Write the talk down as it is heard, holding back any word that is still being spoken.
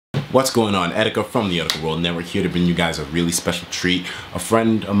What's going on? Etika from the Etika World Network here to bring you guys a really special treat. A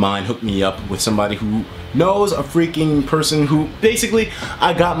friend of mine hooked me up with somebody who knows a freaking person who basically,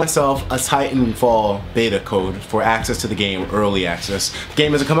 I got myself a Titanfall Beta code for access to the game, early access. The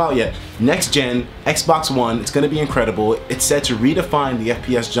game hasn't come out yet. Next gen, Xbox One, it's going to be incredible. It's set to redefine the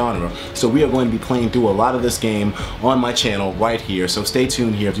FPS genre. So we are going to be playing through a lot of this game on my channel right here. So stay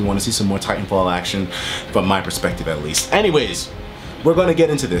tuned here if you want to see some more Titanfall action from my perspective at least. Anyways, we're going to get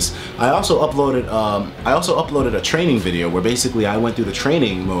into this. I also uploaded a training video where basically I went through the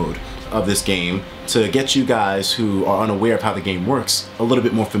training mode of this game to get you guys who are unaware of how the game works a little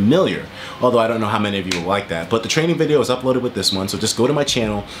bit more familiar. Although I don't know how many of you will like that. But the training video is uploaded with this one, so just go to my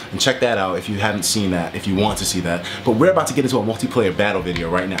channel and check that out if you haven't seen that, if you want to see that. But we're about to get into a multiplayer battle video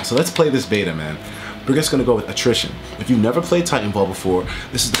right now. So let's play this beta, man. We're just gonna go with attrition. If you've never played Titanfall before,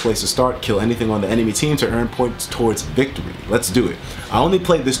 this is the place to start. Kill anything on the enemy team to earn points towards victory. Let's do it. I only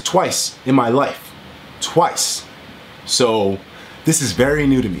played this twice in my life. Twice. So this is very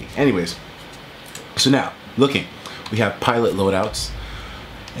new to me. Anyways, so now, looking, we have pilot loadouts,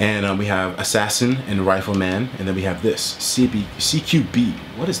 and we have assassin and rifleman, and then we have this, CQB.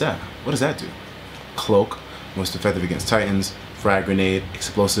 What is that? What does that do? Cloak, most effective against Titans, frag grenade,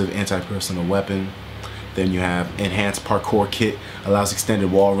 explosive anti-personal weapon. Then you have enhanced parkour kit, allows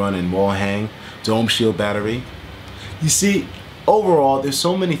extended wall run and wall hang, dome shield battery. You see, overall, there's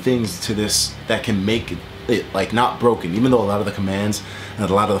so many things to this that can make it like not broken. Even though a lot of the commands and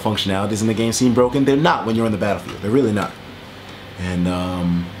a lot of the functionalities in the game seem broken, they're not when you're in the battlefield. They're really not. And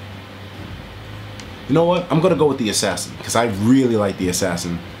you know what? I'm gonna go with the assassin because I really like the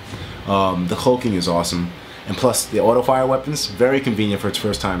assassin. The cloaking is awesome, and plus the auto fire weapons, very convenient for its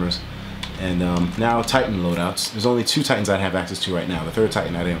first timers. And now Titan loadouts. There's only 2 Titans I have access to right now. The 3rd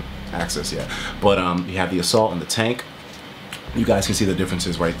Titan I didn't access yet. But you have the assault and the tank. You guys can see the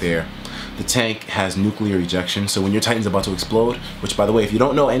differences right there. The tank has nuclear ejection, so when your Titan's about to explode, which by the way, if you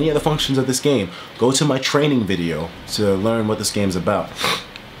don't know any of the functions of this game, go to my training video to learn what this game's about.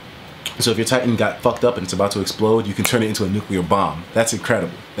 So if your Titan got fucked up and it's about to explode, you can turn it into a nuclear bomb. That's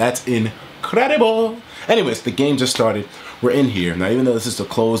incredible. That's incredible. Anyways, the game just started. We're in here. Now, even though this is a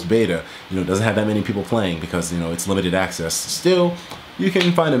closed beta, you know, it doesn't have that many people playing because, you know, it's limited access. Still, you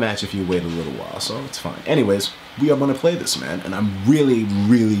can find a match if you wait a little while, so it's fine. Anyways, we are going to play this, man, and I'm really,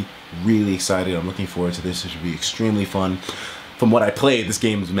 really, really excited. I'm looking forward to this. It should be extremely fun. From what I played, this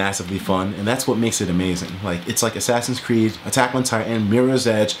game is massively fun, and that's what makes it amazing. Like, it's like Assassin's Creed, Attack on Titan, Mirror's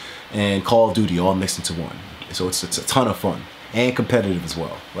Edge, and Call of Duty all mixed into one. So it's a ton of fun. And competitive as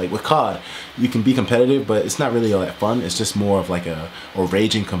well. Like with CoD, you can be competitive, but it's not really all that fun. It's just more of like a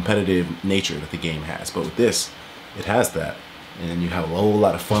raging competitive nature that the game has. But with this, it has that. And you have a whole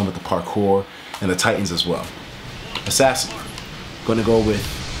lot of fun with the parkour and the Titans as well. Assassin. Gonna go with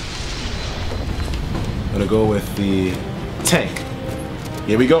the tank.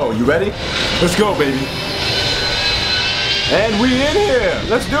 Here we go. You ready? Let's go, baby. And we in here.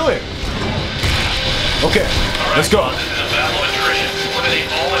 Let's do it. Okay, let's go.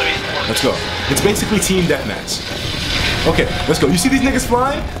 Let's go. It's basically team deathmatch. Okay, let's go. You see these niggas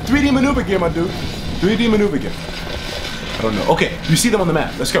flying? 3D maneuver gear, my dude. 3D maneuver gear. I don't know. Okay, you see them on the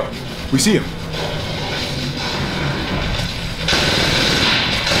map. Let's go. We see him.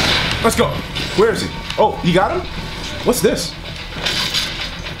 Let's go. Where is he? Oh, you got him? What's this?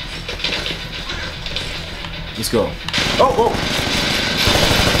 Let's go. Oh, oh.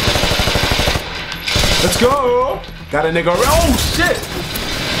 Let's go. Got a nigga. Oh, shit.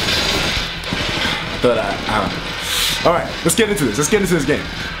 But all right, let's get into this. Let's get into this game.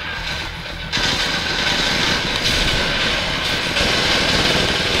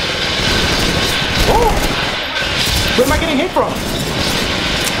 Oh! Where am I getting hit from?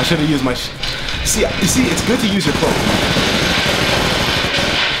 I should have used my. See, you see, it's good to use your cloak.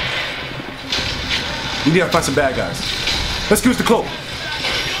 You need to find some bad guys. Let's use the cloak.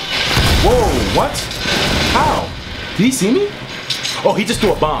 Whoa! What? How? Did he see me? Oh, he just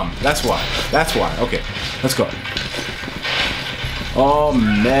threw a bomb. That's why. That's why. Okay, let's go. Oh,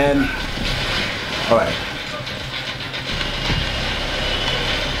 man. All right.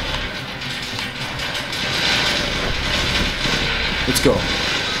 Let's go.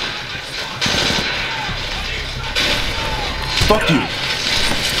 Fuck you.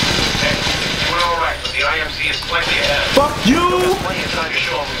 We're all right, but the IMC is slightly ahead. Fuck you.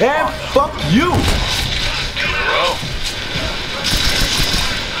 And fuck you.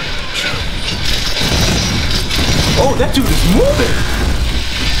 Oh, that dude is moving!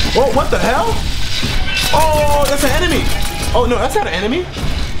 Oh, what the hell? Oh, that's an enemy! Oh, no, that's not an enemy!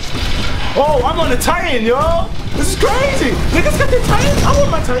 Oh, I'm on a Titan, yo. This is crazy. Niggas got their Titan. I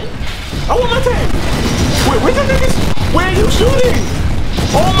want my Titan. I want my Titan. Wait, where's the niggas? Where are you shooting?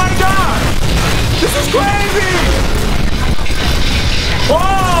 Oh my god. This is crazy.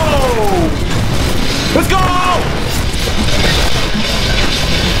 Whoa. Let's go.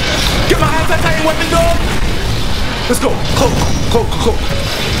 Get my anti-Titan weapon, dog. Let's go. Cloak.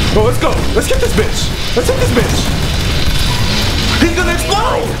 Bro, let's go. Let's get this bitch. Let's hit this bitch. He's gonna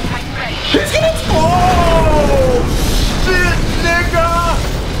explode. He's gonna explode. Shit, nigga.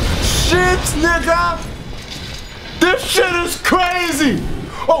 Shit, nigga. This shit is crazy.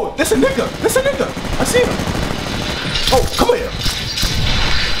 Oh, that's a nigga. That's a nigga. I see him. Oh, come here.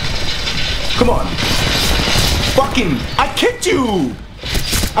 Come on. Fucking, I kicked you.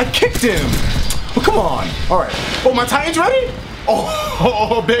 I kicked him. Oh, come on. All right. Oh, my Titan's ready?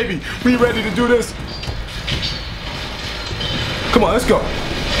 Oh, baby. We ready to do this. Come on, let's go.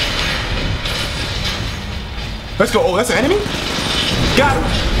 Let's go. Oh, that's an enemy? Got him.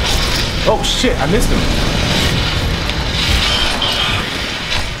 Oh, shit. I missed him.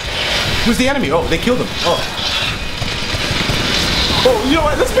 Who's the enemy? Oh, they killed him. Oh. Oh, you know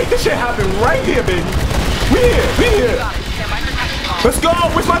what? Let's make this shit happen right here, baby. We here. Let's go.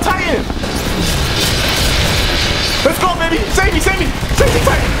 Where's my Titan? Let's go, baby. Save me. Save me,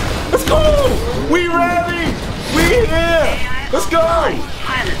 Titan. Let's go. We ready. We here. Let's go.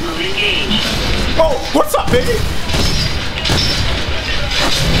 Oh, what's up, baby?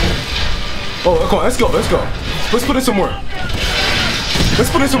 Oh, come on. Let's go. Let's put in some work.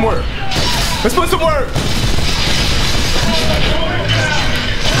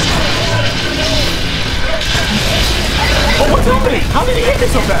 Oh, what's happening? How did he hit me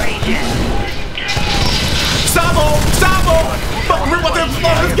so fast? Stop! Fuck, we're about to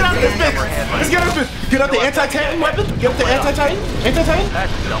explode. Let's get out of this bitch. Get out the anti-Titan weapon. Get up the anti-Titan.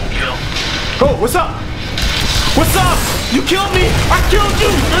 Oh, what's up? You killed me. I killed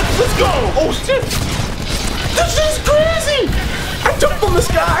you. Let's go. Oh shit. This is crazy. I jumped from the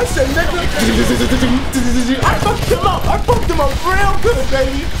sky. I said, nigga. I fucked him up real good,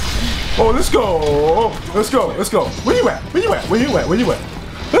 baby. Oh, let's go. Where you at?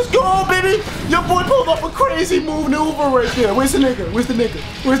 Let's go, baby. Your boy pulled off a crazy maneuver right there. Where's the nigga?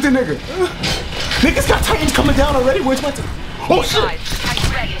 Niggas got Titans coming down already. Where's my Titan? Oh, shit.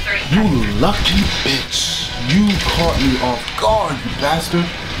 You lucky bitch. You caught me off guard, you bastard.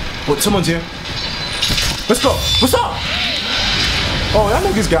 But someone's here. Let's go. What's up? Oh, that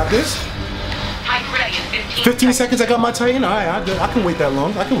nigga's got this. 15 seconds, I got my Titan. All right, I can wait that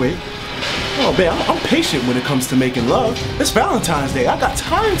long. I can wait. Oh, man, I'm patient when it comes to making love. It's Valentine's Day. I got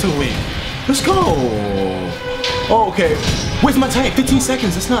time to wait. Let's go. Oh, okay. Where's my Titan? 15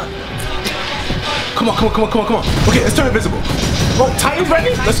 seconds. It's not. Come on. Okay, let's turn invisible. Oh, Titan's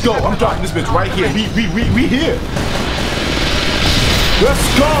ready? Let's go. I'm dropping this bitch right here. We here.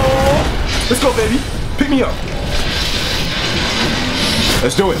 Let's go, baby. Pick me up.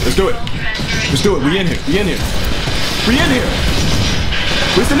 Let's do it. We in here.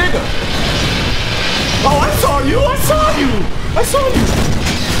 Where's the nigga? Oh, I saw you.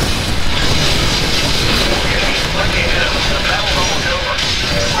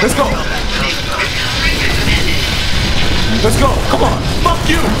 Let's go. Come on. Fuck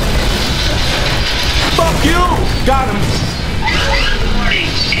you. Got him.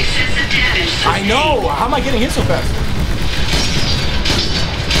 I know. How am I getting hit so fast?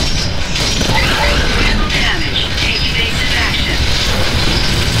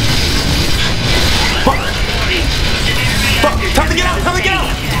 Fuck. Time to get out.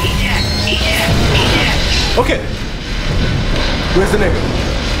 Okay. Where's the nigga?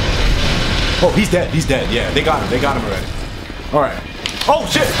 Oh, he's dead. Yeah, they got him already. Alright. Oh,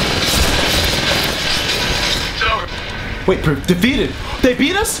 shit! Wait, defeated. They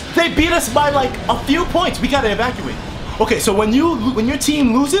beat us? They beat us by like a few points. We gotta evacuate. Okay, so when your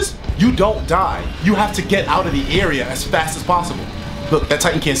team loses, you don't die. You have to get out of the area as fast as possible. Look, that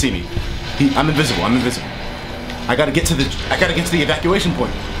Titan can't see me. I'm invisible. I gotta get to the evacuation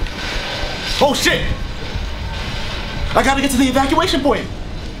point. Oh shit! I gotta get to the evacuation point.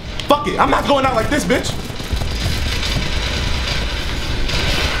 Fuck it, I'm not going out like this, bitch.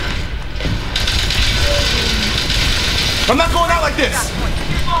 I'm not going out like this.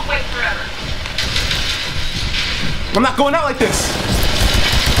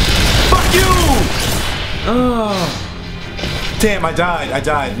 Fuck you! Oh. Damn, I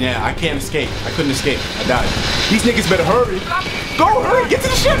died. Yeah, I can't escape. I couldn't escape. I died. These niggas better hurry. Go, hurry, get to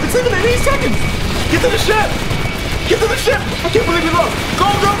the ship. It's even 8 seconds. Get to the ship. I can't believe you lost. Go.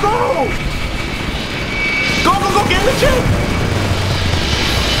 Go, get in the ship.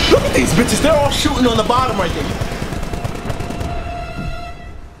 Look at these bitches. They're all shooting on the bottom right there.